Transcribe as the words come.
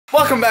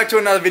Welcome back to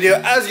another video.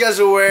 As you guys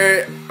are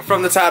aware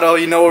from the title,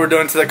 you know what we're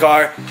doing to the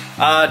car.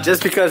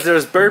 Just because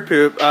there's bird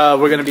poop,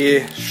 we're gonna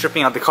be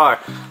stripping out the car.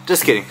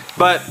 Just kidding.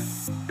 But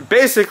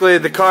basically,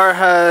 the car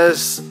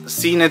has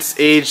seen its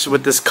age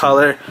with this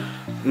color.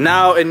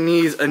 Now it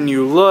needs a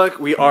new look.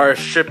 We are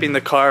stripping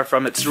the car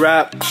from its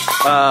wrap.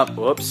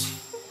 Whoops.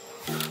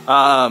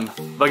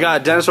 But I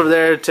got Dennis over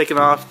there taking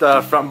off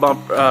the front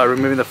bumper,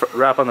 removing the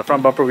wrap on the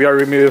front bumper. We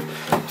already removed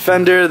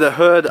fender, the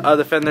hood,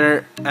 other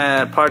fender,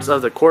 and parts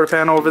of the quarter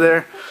panel over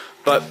there.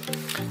 But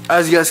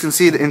as you guys can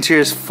see, the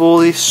interior is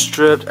fully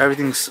stripped.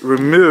 Everything's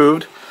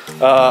removed.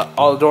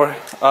 All the door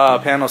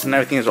panels and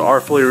everything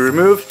are fully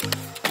removed.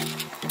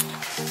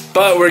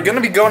 But we're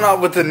gonna be going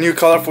out with a new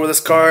color for this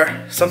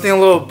car. Something a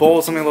little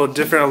bold, something a little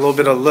different, a little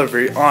bit of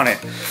livery on it.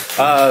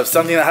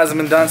 Something that hasn't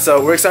been done,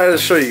 so we're excited to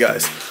show you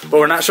guys. But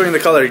we're not showing the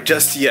color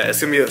just yet.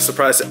 It's gonna be a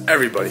surprise to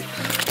everybody.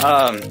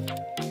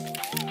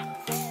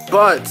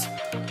 But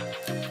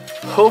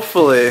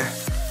hopefully,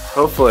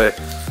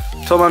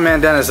 told my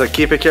man Dennis to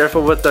keep it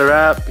careful with the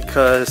wrap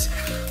because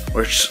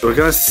we're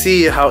gonna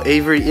see how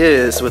Avery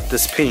is with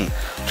this paint.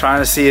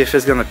 Trying to see if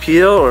it's gonna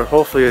peel or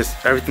hopefully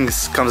everything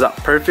comes out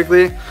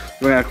perfectly.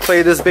 We're gonna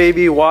clay this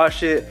baby,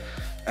 wash it,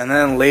 and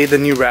then lay the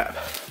new wrap.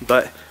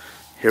 But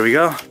here we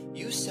go.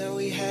 You said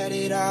we had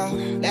it all,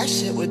 that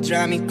shit would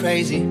drive me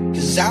crazy.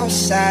 Cause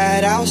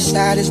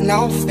outside is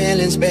no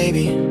feelings,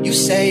 baby. You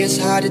say it's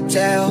hard to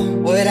tell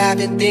what I've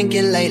been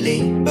thinking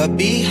lately, but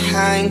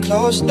behind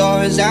closed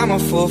doors, I'm a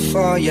fool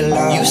for your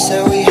love. You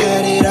said we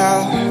had it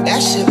all,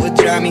 that shit would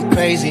drive me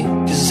crazy.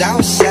 Cause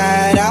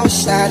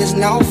outside is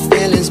no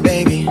feelings,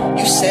 baby.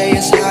 You say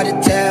it's hard to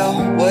tell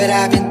what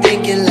I've been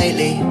thinking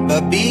lately,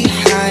 but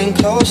behind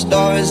closed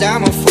doors,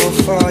 I'm a fool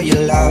for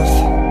your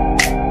love.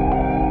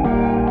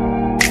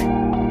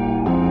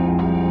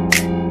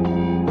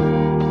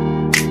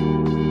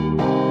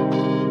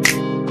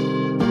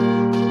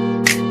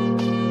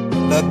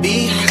 But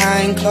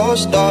behind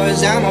closed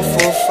doors, I'm a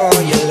fool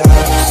for your love.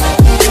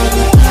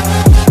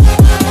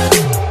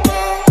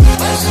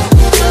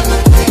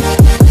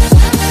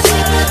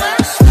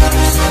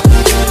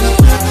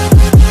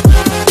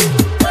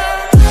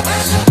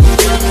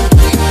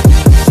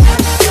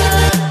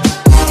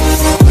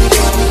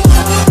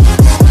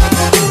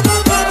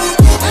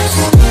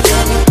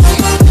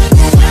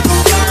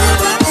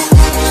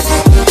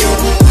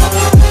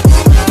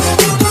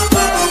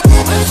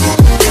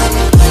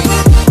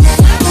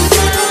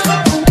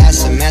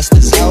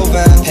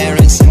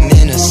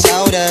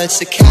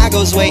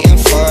 Chicago's waiting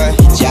for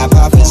job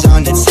offers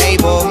on the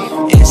table,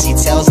 and she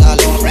tells all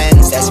her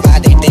friends that's why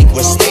they think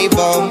we're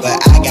stable. But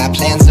I got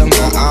plans of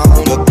my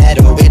own, but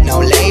better with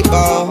no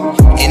label.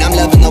 And I'm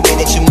loving the way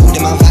that you move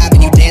to my vibe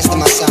and you dance to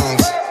my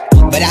songs.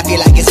 But I feel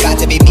like it's about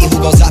to be me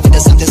who goes off into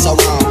something so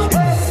wrong.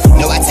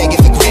 No, I take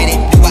it for granted.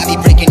 Do I be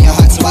breaking your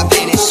heart so I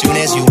vanish? Soon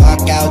as you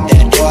walk out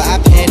that door, I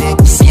panic.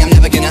 See, I'm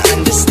never gonna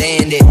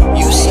understand it.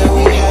 You said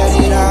we had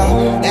it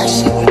all, that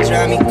shit would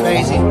drive me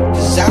crazy.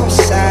 Cause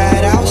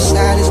outside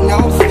is no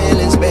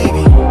feelings,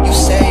 baby. You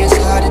say it's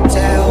hard to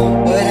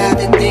tell what I've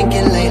been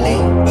thinking lately,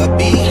 but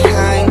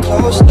behind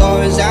closed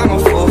doors, I'm a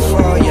fool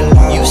for your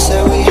love. You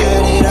said we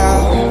had it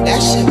all,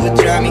 that shit would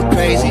drive me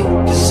crazy.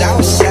 Cause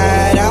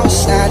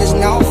outside is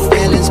no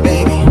feelings,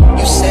 baby.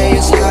 You say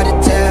it's hard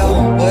to tell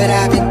what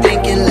I've been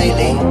thinking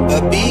lately,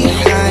 but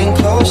behind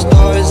closed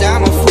doors,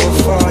 I'm a fool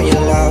for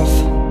your love.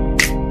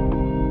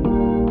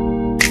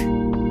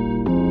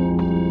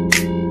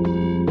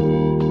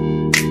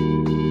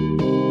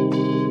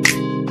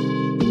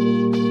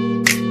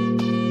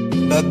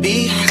 But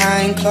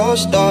behind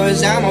closed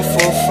doors, I'm a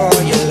fool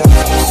for your love.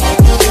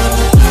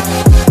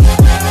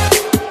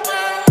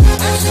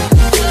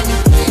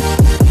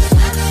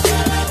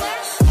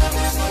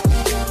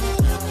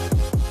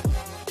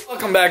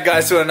 Welcome back,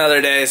 guys, to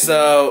another day.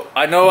 So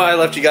I know I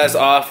left you guys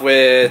off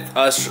with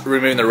us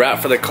removing the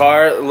wrap for the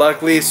car.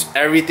 Luckily,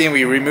 everything,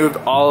 we removed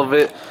all of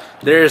it.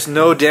 There's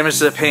no damage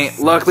to the paint.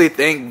 Luckily,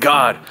 thank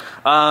God.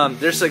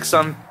 There's like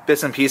some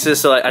bits and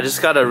pieces, so like I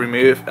just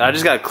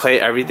gotta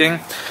clay everything.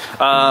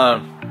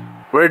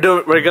 We're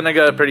gonna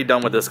get pretty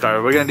done with this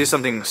car. We're gonna do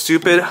something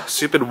stupid,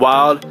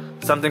 wild,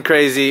 something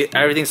crazy.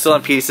 Everything's still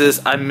in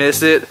pieces. I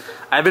miss it.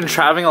 I've been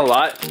traveling a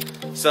lot,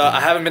 so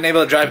I haven't been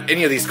able to drive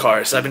any of these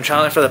cars. I've been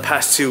traveling for the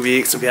past 2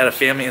 weeks. We had a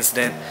family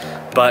incident,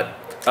 but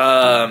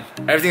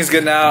everything's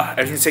good now.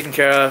 Everything's taken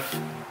care of.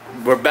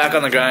 We're back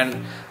on the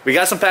grind. We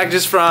got some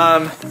packages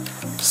from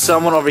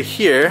someone over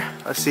here.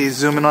 Let's see,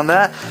 zoom in on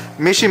that.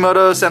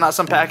 Mishimoto sent out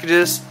some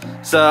packages.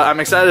 So I'm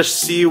excited to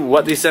see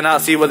what they sent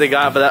out, see what they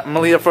got, but I'm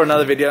gonna leave it for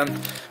another video.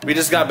 We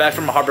just got back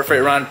from a Harbor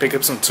Freight run, pick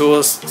up some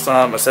tools,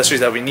 some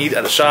accessories that we need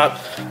at the shop.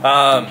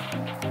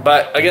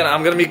 But again,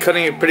 I'm gonna be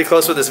cutting it pretty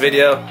close with this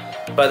video.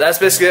 But that's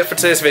basically it for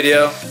today's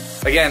video.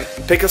 Again,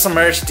 pick up some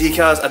merch,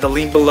 decals at the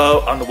link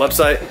below on the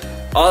website.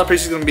 All the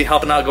pieces are gonna be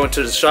helping out, going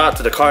to the shop,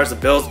 to the cars, the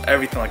bills,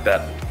 everything like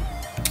that.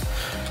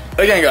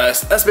 Again,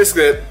 guys, that's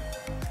basically it.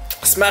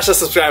 Smash the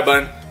subscribe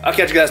button. I'll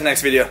catch you guys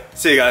next video.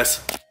 See you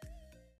guys.